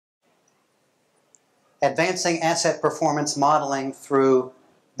Advancing Asset Performance Modeling through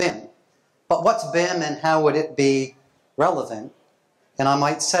BIM. But what's BIM and how would it be relevant? And I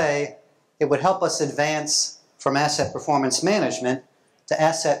might say it would help us advance from asset performance management to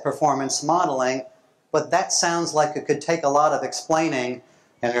asset performance modeling, but that sounds like it could take a lot of explaining,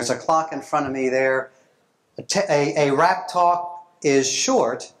 and there's a clock in front of me there. A wrap talk is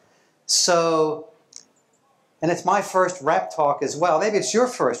short, so, and it's my first wrap talk as well. Maybe it's your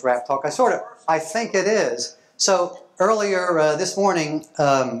first wrap talk. I think it is. So earlier this morning,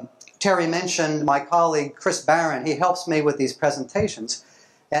 Terry mentioned my colleague Chris Barron. He helps me with these presentations.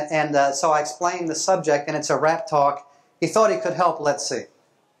 And so I explained the subject, and it's a wrap talk. He thought he could help. Let's see.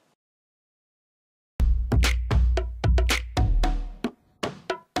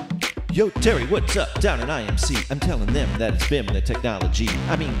 Yo, Terry, what's up? Down in IMC, I'm telling them that it's BIM, the technology.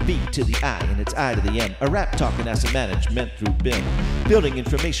 I mean B to the I and it's I to the M. A rap talking asset management through BIM. Building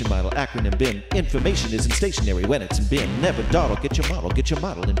information model, acronym BIM. Information isn't stationary when it's in BIM. Never dawdle, get your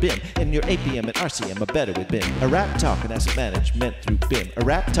model in BIM. And your APM and RCM are better with BIM. A rap talking asset management through BIM. A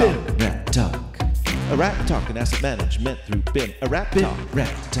rap talk, rap talk. A rap talking asset management through BIM. A rap talk,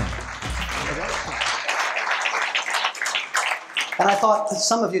 rap talk. And I thought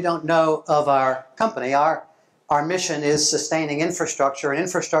some of you don't know of our company. Our mission is sustaining infrastructure. And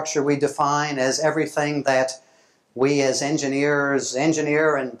infrastructure we define as everything that we as engineers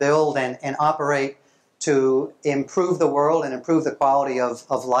engineer and build and operate to improve the world and improve the quality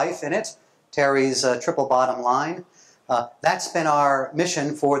of life in it. Terry's triple bottom line. That's been our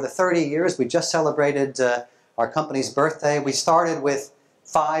mission for the 30 years. We just celebrated our company's birthday. We started with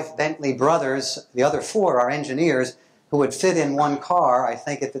 5 Bentley brothers. The other 4 are engineers who would fit in one car, I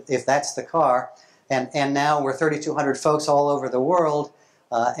think, if that's the car. And now we're 3,200 folks all over the world,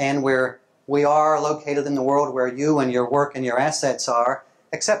 and we are located in the world where you and your work and your assets are,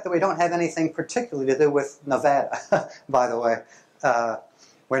 except that we don't have anything particularly to do with Nevada, by the way.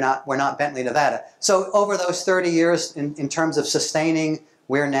 We're not Bentley, Nevada. So over those 30 years, in terms of sustaining,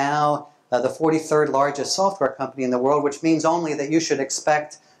 we're now the 43rd largest software company in the world, which means only that you should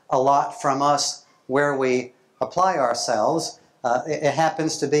expect a lot from us where we apply ourselves. It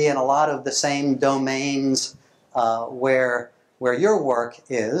happens to be in a lot of the same domains where your work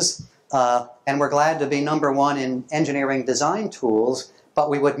is, and we're glad to be #1 in engineering design tools,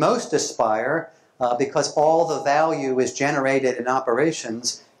 but we would most aspire, because all the value is generated in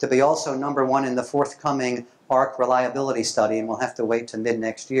operations, to be also #1 in the forthcoming ARC reliability study, and we'll have to wait to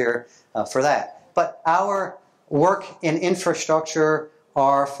mid-next year for that. But our work in infrastructure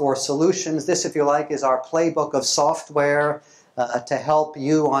are for solutions. This, if you like, is our playbook of software to help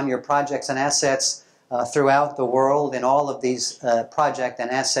you on your projects and assets throughout the world in all of these project and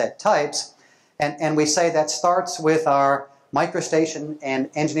asset types. And we say that starts with our microstation and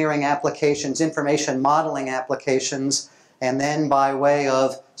engineering applications, information modeling applications, and then by way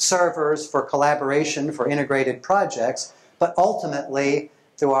of servers for collaboration for integrated projects, but ultimately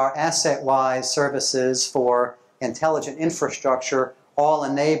through our asset-wise services for intelligent infrastructure, all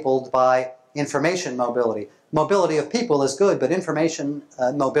enabled by information mobility. Mobility of people is good, but information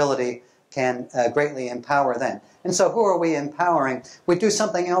mobility can greatly empower them. And so who are we empowering? We do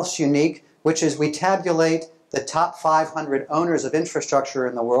something else unique, which is we tabulate the top 500 owners of infrastructure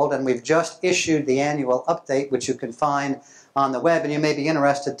in the world, and we've just issued the annual update, which you can find on the web, and you may be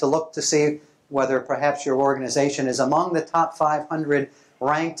interested to look to see whether perhaps your organization is among the top 500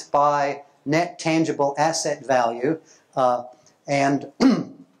 ranked by net tangible asset value. And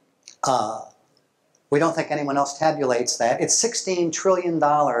we don't think anyone else tabulates that. It's $16 trillion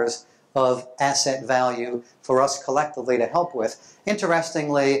of asset value for us collectively to help with.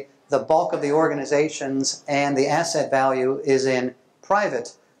 Interestingly, the bulk of the organizations and the asset value is in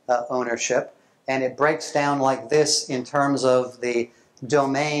private ownership, and it breaks down like this in terms of the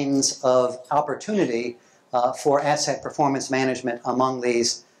domains of opportunity for asset performance management among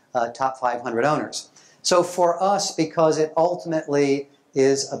these top 500 owners. So for us, because it ultimately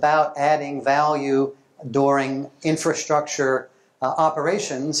is about adding value during infrastructure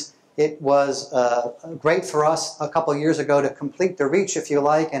operations, it was great for us a couple years ago to complete the reach, if you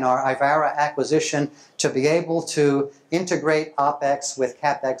like, in our Ivara acquisition, to be able to integrate OpEx with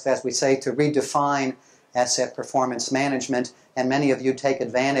CapEx, as we say, to redefine asset performance management. And many of you take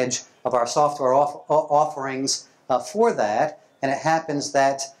advantage of our software offerings for that. And it happens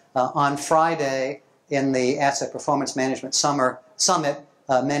that on Friday, in the Asset Performance Management Summit,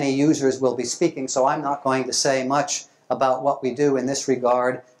 many users will be speaking, so I'm not going to say much about what we do in this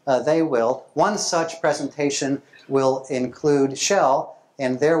regard. They will. One such presentation will include Shell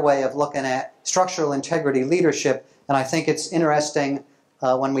and their way of looking at structural integrity leadership, and I think it's interesting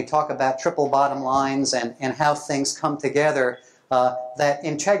when we talk about triple bottom lines and how things come together, that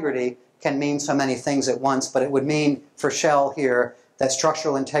integrity can mean so many things at once, but it would mean for Shell here that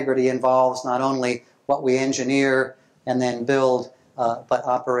structural integrity involves not only what we engineer and then build, but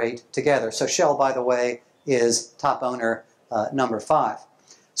operate together. So Shell, by the way, is top owner number 5.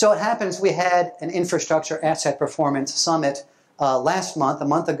 So it happens we had an infrastructure asset performance summit last month, a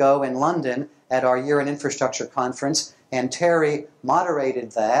month ago in London at our Year in Infrastructure conference, and Terry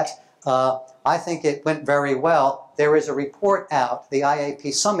moderated that. I think it went very well. There is a report out, the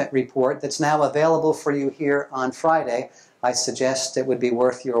IAP Summit report, that's now available for you here on Friday. I suggest it would be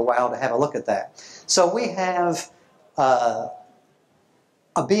worth your while to have a look at that. So we have a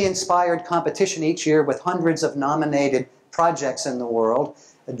Be-inspired competition each year with hundreds of nominated projects in the world.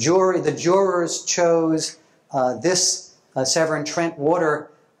 The jurors chose this Severn Trent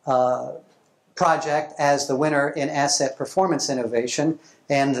Water project as the winner in asset performance innovation,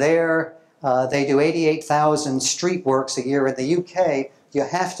 and there they do 88,000 street works a year. In the UK, you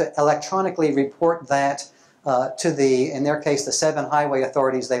have to electronically report that to in their case, the 7 highway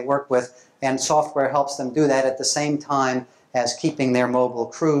authorities they work with, and software helps them do that at the same time as keeping their mobile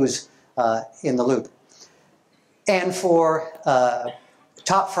crews in the loop. And for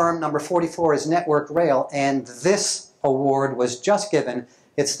top firm number 44 is Network Rail, and this award was just given.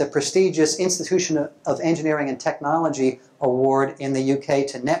 It's the prestigious Institution of Engineering and Technology Award in the UK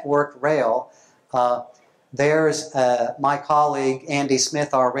to Network Rail. There's my colleague Andy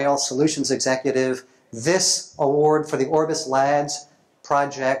Smith, our Rail Solutions Executive. This award for the Orbis Lads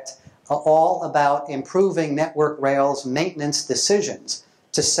project, all about improving Network Rail's maintenance decisions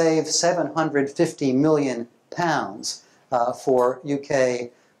to save £750 million for UK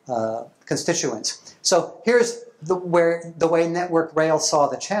constituents. So here's the way Network Rail saw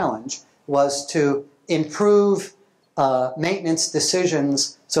the challenge was to improve maintenance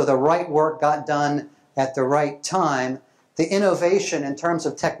decisions so the right work got done at the right time. The innovation in terms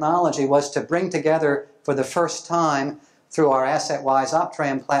of technology was to bring together for the first time through our AssetWise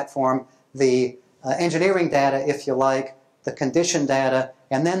Optram platform the engineering data, if you like, the condition data,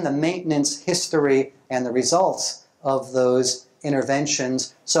 and then the maintenance history and the results of those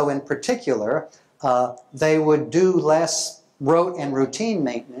interventions. So in particular, they would do less rote and routine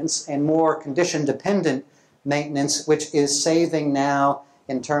maintenance and more condition-dependent maintenance, which is saving now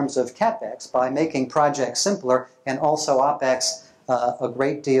in terms of CapEx by making projects simpler, and also OpEx a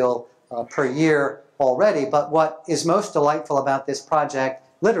great deal per year already. But what is most delightful about this project,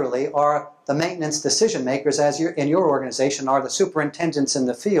 literally, are the maintenance decision makers, as in your organization, are the superintendents in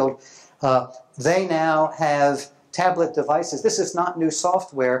the field. They now have tablet devices. This is not new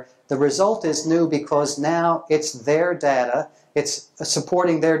software. The result is new because now it's their data. It's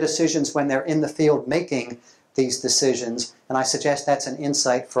supporting their decisions when they're in the field making these decisions. And I suggest that's an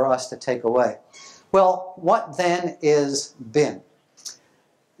insight for us to take away. Well, what then is BIM?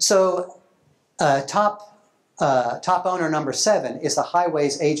 So top owner number 7 is the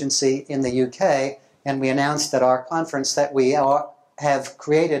Highways Agency in the UK, and we announced at our conference that we have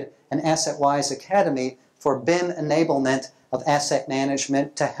created an AssetWise Academy for BIM enablement of asset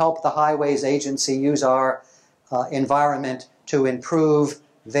management to help the Highways Agency use our environment to improve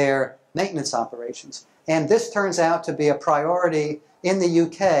their maintenance operations. And this turns out to be a priority in the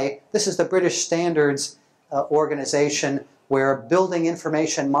UK. This is the British Standards organization, where building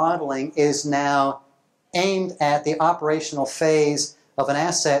information modeling is now aimed at the operational phase of an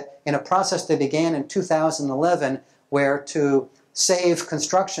asset in a process that began in 2011, where to save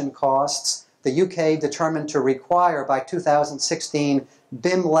construction costs, the UK determined to require by 2016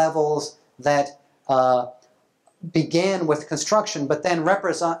 BIM levels that began with construction, but then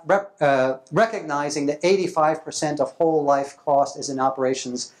recognizing that 85% of whole life cost is in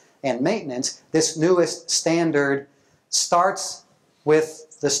operations and maintenance. This newest standard starts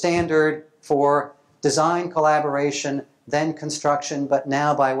with the standard for design collaboration, then construction, but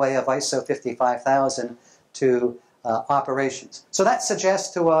now by way of ISO 55000 to operations. So that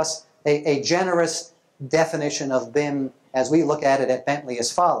suggests to us a generous definition of BIM as we look at it at Bentley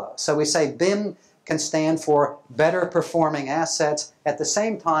as follows. So we say BIM can stand for better performing assets at the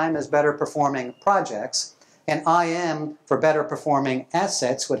same time as better performing projects, and IM for better performing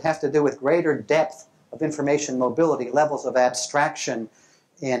assets would have to do with greater depth of information mobility, levels of abstraction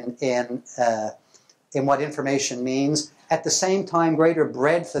in what information means. At the same time, greater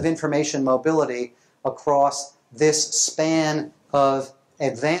breadth of information mobility across this span of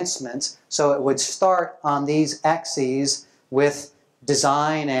advancements. So it would start on these axes with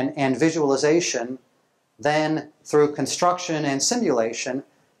design and visualization, then through construction and simulation,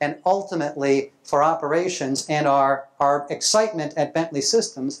 and ultimately for operations. And our excitement at Bentley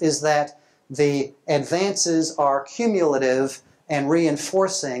Systems is that the advances are cumulative and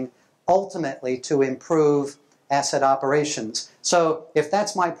reinforcing, ultimately to improve asset operations. So if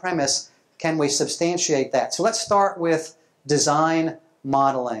that's my premise, can we substantiate that? So let's start with design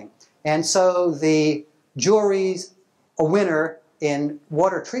modeling. And so the jury's a winner in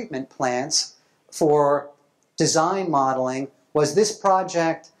water treatment plants for design modeling was this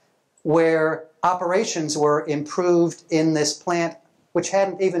project where operations were improved in this plant which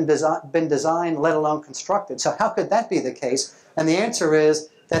hadn't even been designed, let alone constructed. So how could that be the case? And the answer is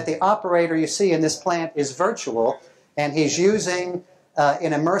that the operator you see in this plant is virtual, and he's using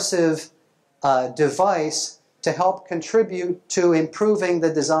an immersive device to help contribute to improving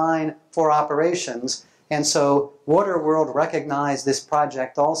the design for operations. And so Waterworld recognized this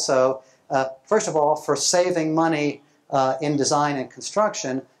project also, first of all, for saving money in design and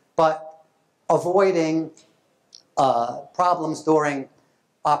construction, but avoiding problems during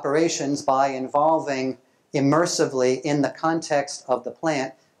operations by involving immersively in the context of the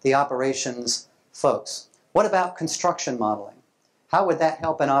plant the operations folks. What about construction modeling? How would that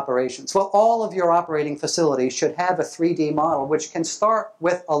help in operations? Well, all of your operating facilities should have a 3D model, which can start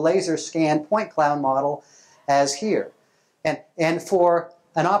with a laser scan point cloud model as here. And for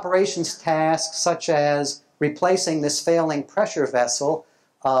an operations task such as replacing this failing pressure vessel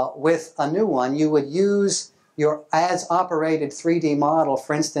with a new one, you would use your as-operated 3D model,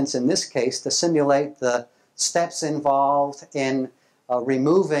 for instance, in this case, to simulate the steps involved in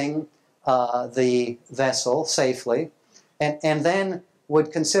removing the vessel safely, and then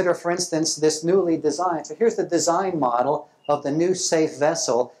would consider, for instance, this newly designed. So here's the design model of the new safe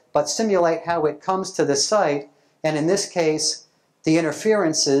vessel, but simulate how it comes to the site, and in this case, the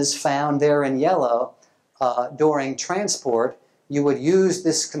interferences found there in yellow during transport. You would use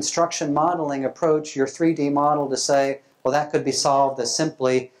this construction modeling approach, your 3D model, to say, well, that could be solved as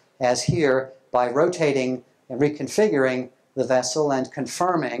simply as here by rotating and reconfiguring the vessel and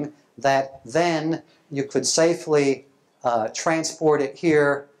confirming that then you could safely transport it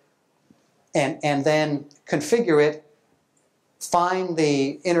here and then configure it, find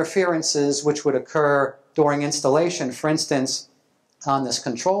the interferences which would occur during installation, for instance, on this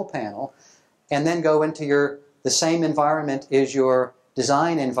control panel, and then go into the same environment is your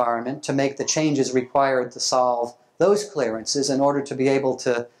design environment to make the changes required to solve those clearances in order to be able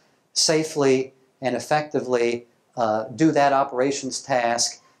to safely and effectively do that operations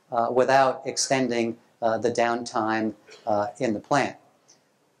task without extending the downtime in the plant.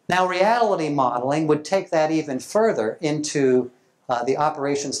 Now, reality modeling would take that even further into the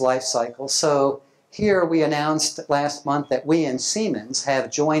operations life cycle. So here we announced last month that we and Siemens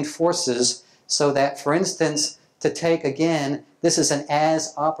have joined forces so that, for instance, to take again, this is an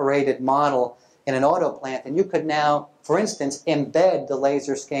as-operated model in an auto plant, and you could now, for instance, embed the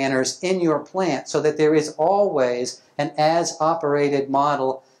laser scanners in your plant so that there is always an as-operated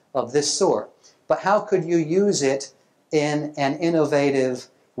model of this sort. But how could you use it in an innovative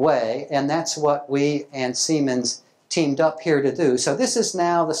way? And that's what we and Siemens teamed up here to do. So this is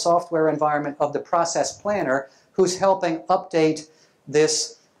now the software environment of the process planner who's helping update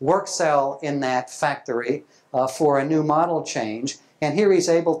this work cell in that factory for a new model change. And here he's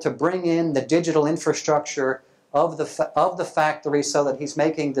able to bring in the digital infrastructure of the factory so that he's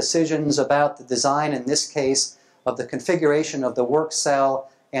making decisions about the design, in this case, of the configuration of the work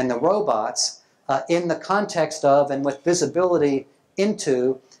cell and the robots in the context of and with visibility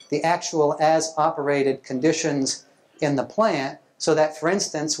into the actual as-operated conditions in the plant, so that, for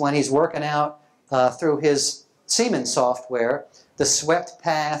instance, when he's working out through his Siemens software, the swept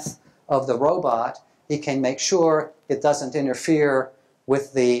path of the robot, he can make sure it doesn't interfere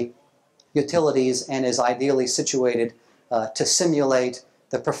with the utilities and is ideally situated to simulate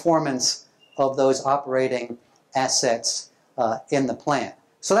the performance of those operating assets in the plant.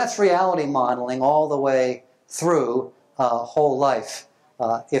 So that's reality modeling all the way through whole life,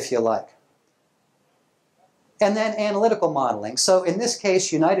 if you like. And then analytical modeling. So in this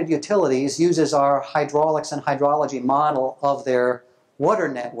case, United Utilities uses our hydraulics and hydrology model of their water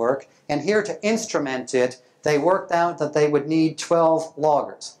network, and here to instrument it, they worked out that they would need 12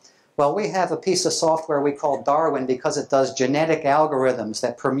 loggers. Well, we have a piece of software we call Darwin because it does genetic algorithms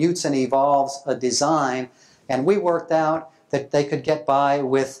that permutes and evolves a design, and we worked out that they could get by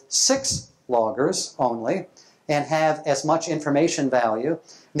with 6 loggers only and have as much information value.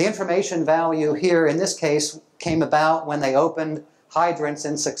 The information value here, in this case, came about when they opened hydrants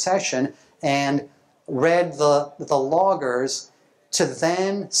in succession and read the loggers to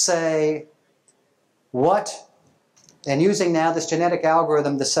then say what and using now this genetic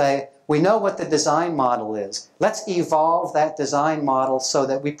algorithm to say, we know what the design model is. Let's evolve that design model so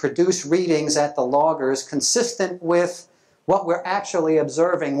that we produce readings at the loggers consistent with what we're actually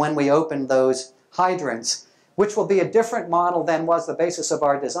observing when we open those hydrants, which will be a different model than was the basis of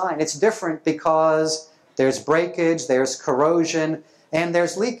our design. It's different because there's breakage, there's corrosion, and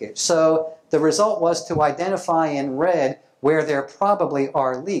there's leakage. So the result was to identify in red where there probably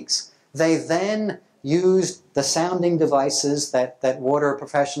are leaks. They then used the sounding devices that water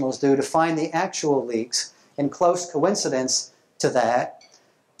professionals do to find the actual leaks in close coincidence to that,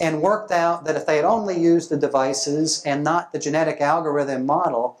 and worked out that if they had only used the devices and not the genetic algorithm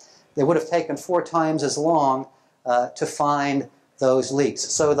model, they would have taken 4 times as long to find those leaks.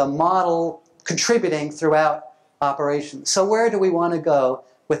 So the model contributing throughout operations. So where do we want to go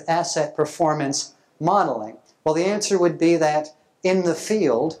with asset performance modeling? Well, the answer would be that in the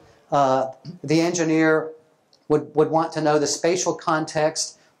field, the engineer would want to know the spatial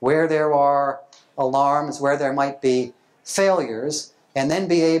context, where there are alarms, where there might be failures, and then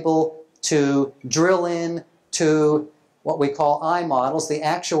be able to drill in to what we call I models, the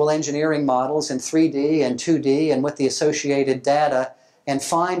actual engineering models in 3D and 2D and with the associated data, and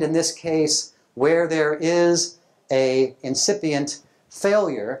find in this case where there is an incipient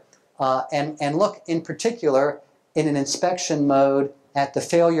failure, and look in particular in an inspection mode at the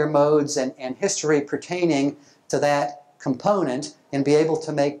failure modes and history pertaining to that component, and be able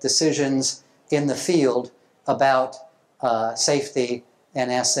to make decisions in the field about safety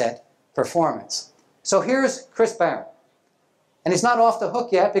and asset performance. So here's Chris Barron. And he's not off the hook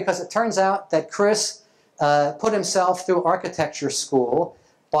yet, because it turns out that Chris put himself through architecture school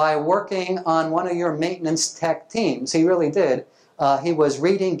by working on one of your maintenance tech teams. He really did. He was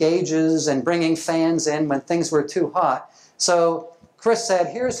reading gauges and bringing fans in when things were too hot. So Chris said,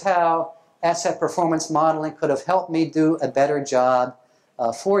 here's how asset performance modeling could have helped me do a better job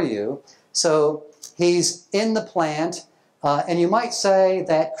for you. So he's in the plant, and you might say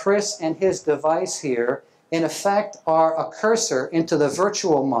that Chris and his device here, in effect, are a cursor into the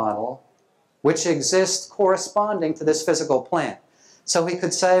virtual model which exists corresponding to this physical plant. So he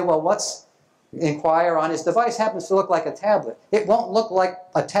could say, well, inquire on his device happens to look like a tablet. It won't look like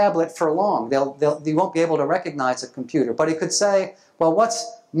a tablet for long. You won't be able to recognize a computer. But he could say, well,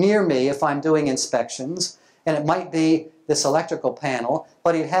 what's near me if I'm doing inspections? And it might be this electrical panel,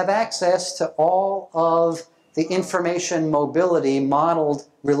 but he'd have access to all of the information mobility modeled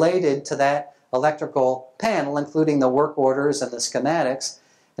related to that electrical panel, including the work orders and the schematics.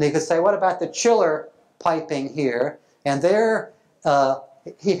 And he could say, what about the chiller piping here? And there,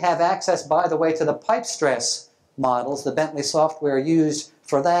 he'd have access, by the way, to the pipe stress models, the Bentley software used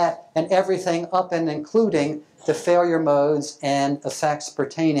for that, and everything up and including the failure modes and effects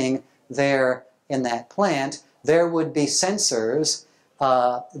pertaining there in that plant. There would be sensors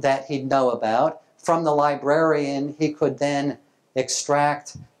that he'd know about. From the librarian, he could then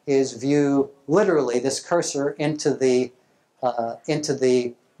extract his view, literally, this cursor into the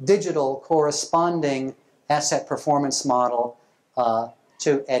digital corresponding asset performance model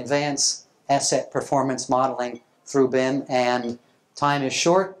to advance asset performance modeling through BIM. And time is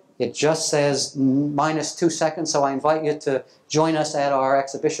short. It just says -2 seconds, so I invite you to join us at our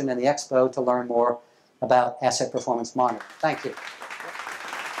exhibition in the expo to learn more about asset performance modeling. Thank you.